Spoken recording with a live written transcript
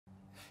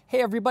Hey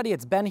everybody,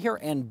 it's Ben here,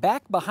 and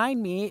back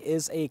behind me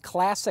is a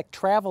classic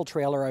travel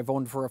trailer I've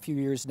owned for a few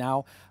years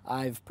now.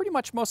 I've pretty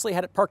much mostly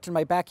had it parked in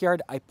my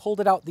backyard. I pulled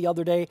it out the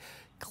other day,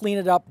 clean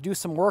it up, do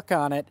some work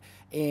on it,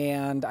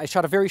 and I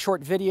shot a very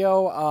short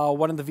video.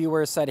 One of the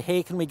viewers said,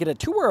 hey, can we get a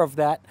tour of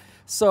that?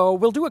 So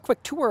we'll do a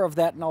quick tour of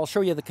that and I'll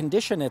show you the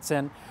condition it's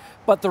in.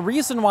 But the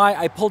reason why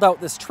I pulled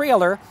out this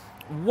trailer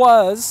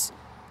was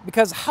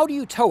because how do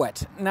you tow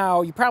it?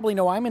 Now, you probably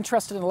know I'm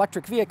interested in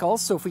electric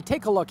vehicles, so if we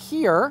take a look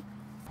here,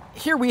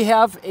 we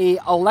have a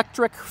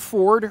electric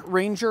Ford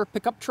Ranger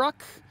pickup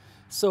truck.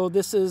 So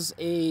this is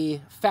a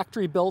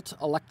factory-built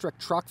electric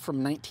truck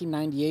from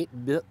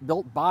 1998,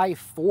 built by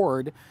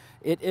Ford.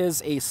 It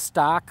is a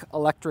stock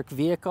electric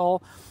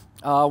vehicle.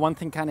 One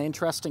thing kind of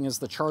interesting is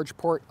the charge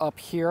port up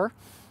here.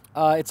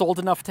 It's old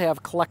enough to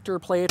have collector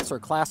plates or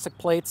classic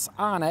plates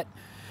on it.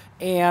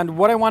 And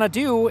what I want to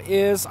do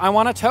is I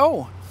want to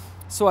tow.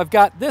 So I've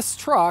got this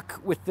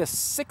truck with this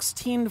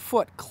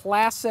 16-foot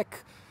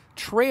classic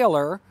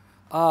trailer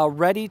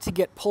ready to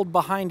get pulled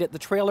behind it. The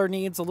trailer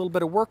needs a little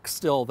bit of work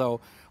still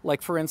though.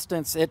 Like for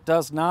instance, it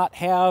does not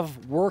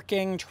have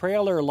working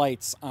trailer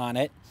lights on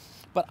it.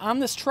 But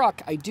on this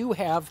truck, I do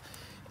have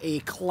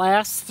a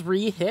class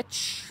 3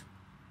 hitch.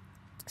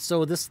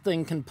 So this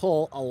thing can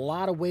pull a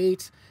lot of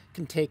weight,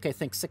 can take I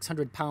think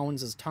 600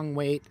 pounds as tongue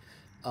weight,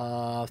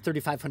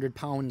 3,500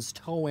 pounds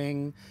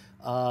towing,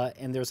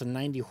 and there's a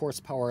 90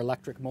 horsepower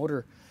electric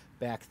motor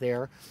back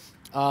there.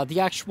 The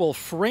actual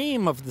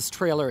frame of this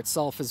trailer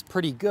itself is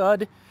pretty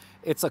good.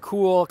 It's a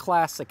cool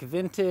classic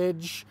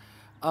vintage.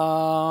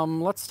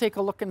 Let's take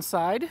a look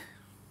inside.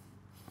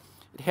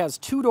 It has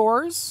 2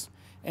 doors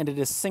and it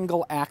is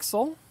single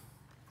axle.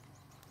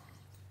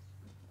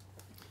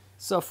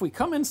 So if we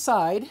come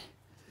inside,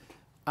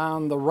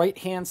 on the right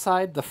hand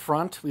side, the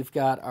front, we've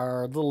got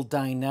our little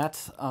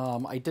dinette.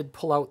 I did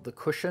pull out the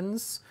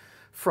cushions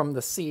from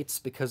the seats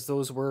because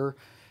those were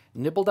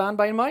nibbled on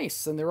by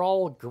mice and they're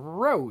all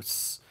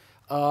gross.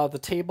 The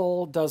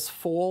table does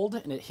fold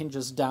and it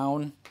hinges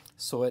down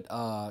so it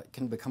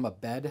can become a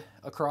bed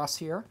across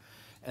here.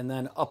 And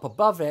then up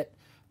above it,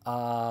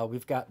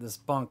 we've got this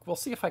bunk. We'll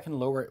see if I can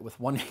lower it with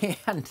one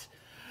hand.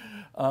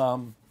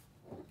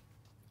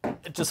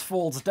 It just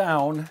folds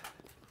down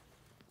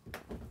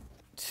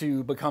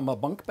to become a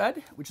bunk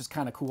bed, which is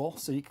kind of cool.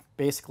 So you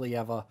basically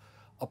have a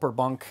upper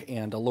bunk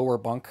and a lower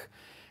bunk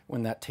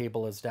when that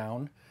table is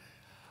down.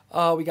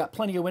 We got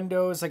plenty of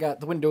windows. I got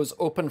the windows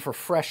open for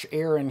fresh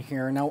air in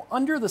here. Now,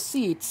 under the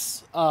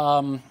seats,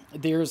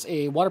 there's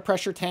a water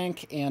pressure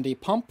tank and a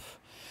pump.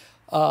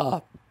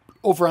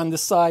 Over on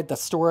this side,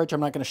 that's storage. I'm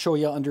not going to show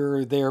you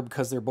under there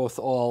because they're both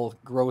all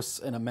gross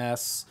and a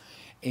mess.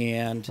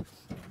 And,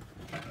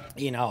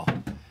 you know,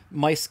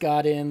 mice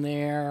got in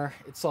there.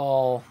 It's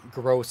all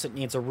gross. It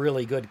needs a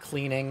really good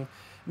cleaning.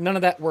 None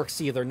of that works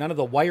either. None of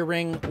the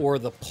wiring or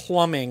the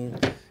plumbing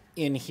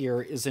in here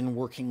is in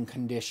working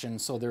condition.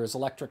 So there's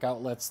electric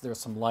outlets, there's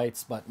some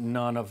lights, but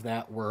none of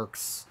that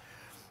works.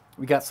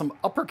 We got some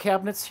upper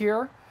cabinets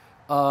here,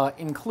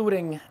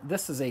 including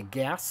this is a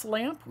gas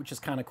lamp, which is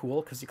kind of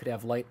cool because you could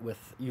have light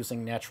with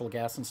using natural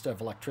gas instead of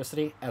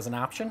electricity as an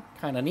option.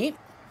 Kind of neat.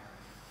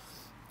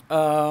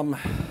 To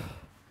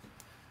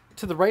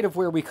the right of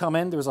where we come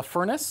in, there's a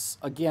furnace.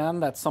 Again,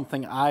 that's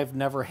something I've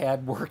never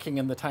had working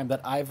in the time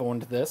that I've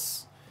owned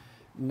this.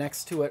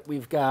 Next to it,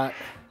 we've got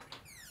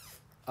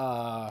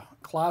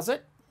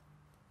closet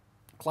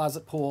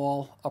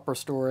pool, upper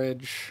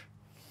storage.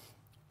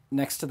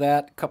 Next to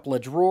that, a couple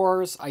of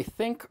drawers. I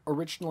think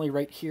originally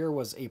right here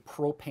was a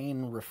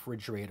propane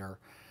refrigerator.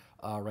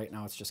 Right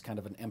now it's just kind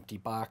of an empty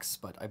box,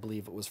 but I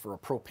believe it was for a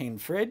propane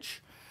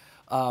fridge.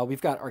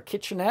 We've got our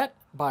kitchenette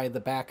by the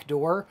back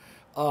door.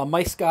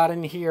 Mice got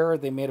in here.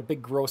 They made a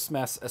big gross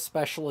mess,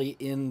 especially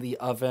in the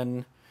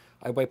oven.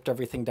 I wiped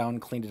everything down,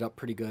 cleaned it up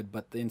pretty good,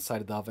 but the inside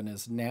of the oven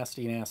is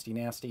nasty, nasty,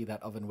 nasty.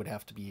 That oven would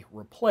have to be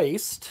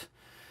replaced.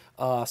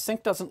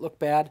 Sink doesn't look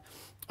bad.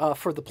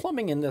 For the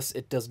plumbing in this,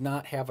 it does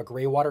not have a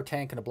gray water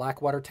tank and a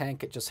black water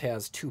tank. It just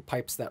has 2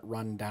 pipes that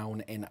run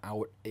down and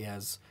out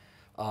as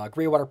a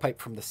gray water pipe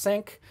from the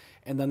sink.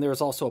 And then there's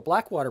also a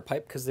black water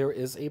pipe because there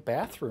is a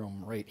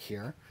bathroom right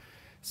here.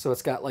 So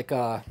it's got like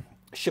a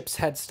ship's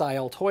head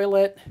style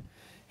toilet,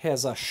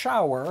 has a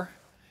shower.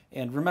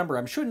 And remember,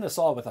 I'm shooting this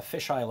all with a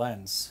fisheye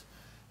lens.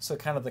 So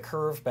kind of the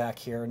curve back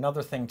here.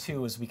 Another thing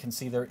too is we can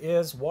see there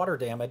is water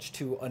damage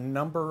to a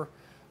number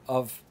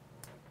of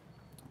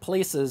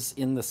places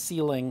in the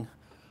ceiling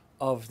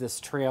of this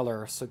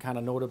trailer. So kind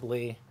of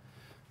notably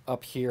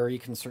up here, you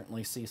can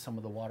certainly see some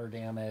of the water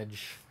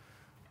damage.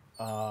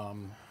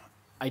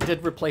 I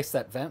did replace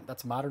that vent.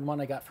 That's a modern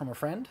one I got from a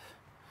friend.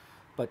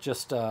 But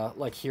just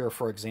like here,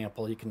 for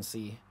example, you can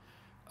see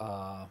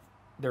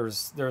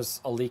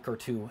there's a leak or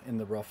two in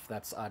the roof.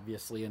 That's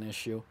obviously an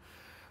issue.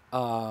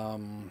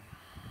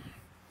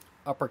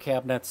 Upper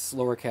cabinets,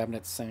 lower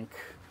cabinets, sink,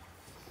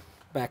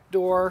 back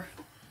door.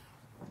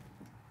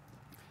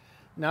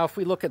 Now if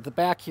we look at the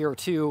back here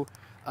too,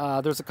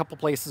 there's a couple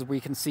places where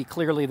you can see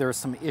clearly there's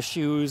some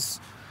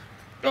issues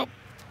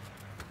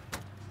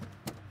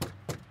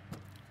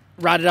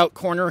rotted out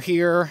corner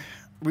here,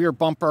 rear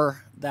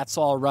bumper, that's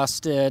all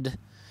rusted.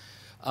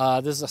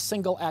 This is a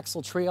single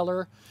axle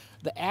trailer.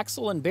 The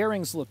axle and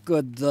bearings look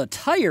good. The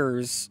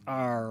tires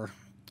are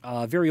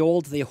very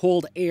old. They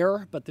hold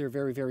air, but they're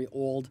very, very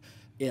old.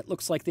 It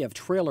looks like they have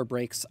trailer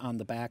brakes on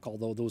the back,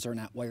 although those are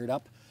not wired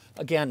up.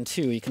 Again,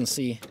 too, you can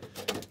see,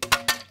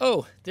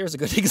 oh, there's a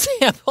good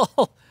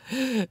example.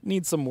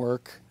 Needs some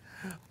work.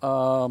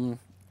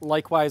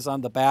 Likewise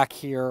on the back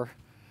here,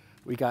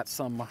 we got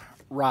some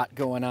rot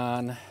going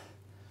on.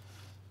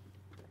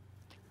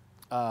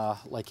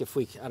 Like if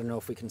we, I don't know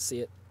if we can see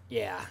it.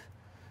 Yeah,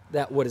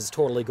 that wood is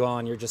totally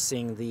gone. You're just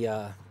seeing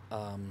the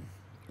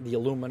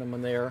aluminum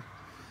in there.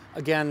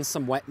 Again,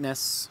 some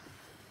wetness.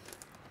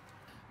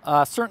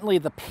 Certainly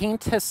the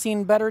paint has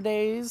seen better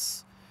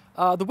days.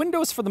 The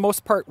windows, for the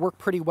most part, work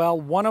pretty well.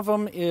 One of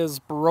them is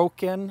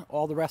broken.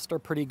 All the rest are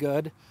pretty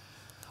good.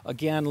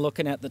 Again,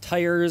 looking at the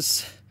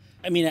tires.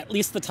 I mean, at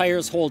least the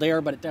tires hold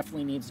air, but it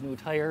definitely needs new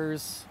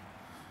tires.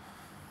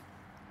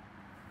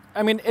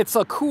 I mean, it's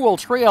a cool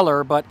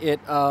trailer, but it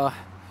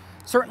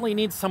certainly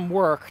needs some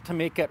work to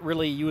make it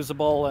really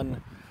usable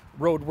and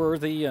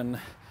roadworthy and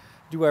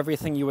do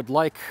everything you would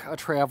like a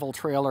travel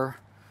trailer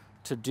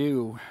to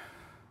do.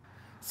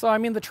 So, I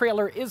mean, the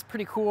trailer is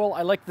pretty cool.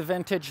 I like the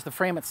vintage. The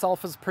frame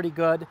itself is pretty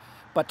good,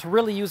 but to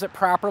really use it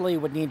properly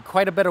would need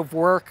quite a bit of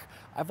work.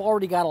 I've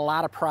already got a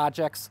lot of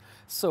projects,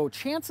 so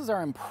chances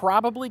are I'm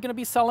probably going to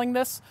be selling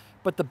this,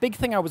 but the big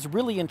thing I was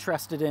really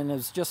interested in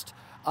is just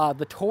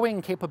the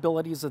towing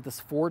capabilities of this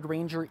Ford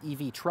Ranger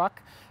EV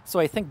truck. So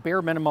I think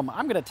bare minimum,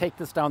 I'm going to take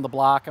this down the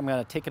block. I'm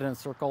going to take it in a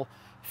circle,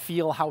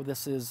 feel how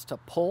this is to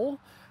pull.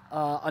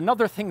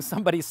 Another thing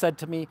somebody said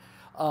to me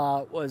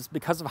was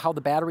because of how the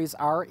batteries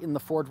are in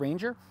the Ford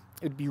Ranger,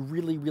 it would be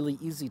really, really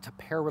easy to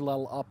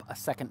parallel up a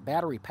second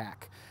battery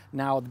pack.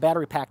 Now, the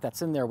battery pack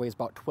that's in there weighs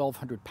about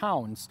 1,200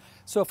 pounds.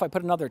 So if I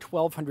put another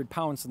 1,200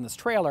 pounds in this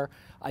trailer,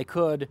 I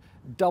could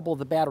double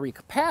the battery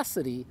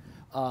capacity.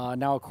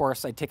 Now, of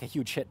course, I'd take a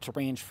huge hit to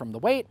range from the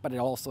weight, but I'd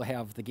also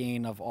have the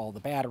gain of all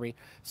the battery.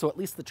 So at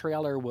least the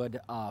trailer would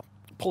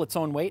pull its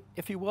own weight,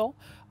 if you will.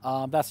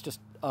 That's just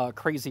a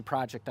crazy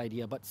project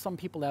idea, but some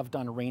people have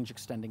done range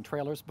extending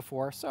trailers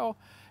before, so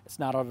it's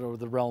not out of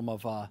the realm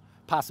of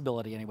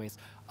possibility anyways.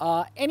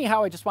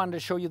 Anyhow, I just wanted to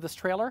show you this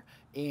trailer,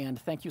 and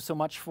thank you so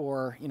much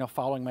for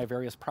following my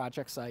various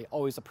projects. I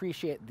always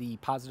appreciate the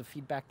positive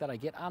feedback that I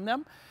get on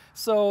them.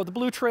 So the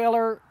blue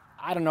trailer,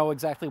 I don't know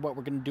exactly what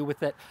we're going to do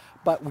with it,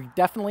 but we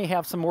definitely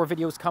have some more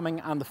videos coming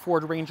on the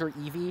Ford Ranger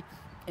EV,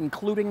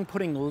 including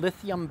putting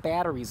lithium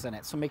batteries in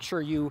it. So make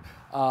sure you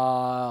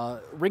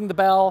ring the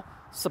bell,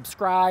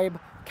 subscribe,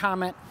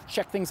 comment,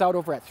 check things out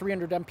over at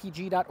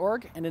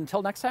 300mpg.org. And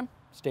until next time,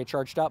 stay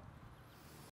charged up.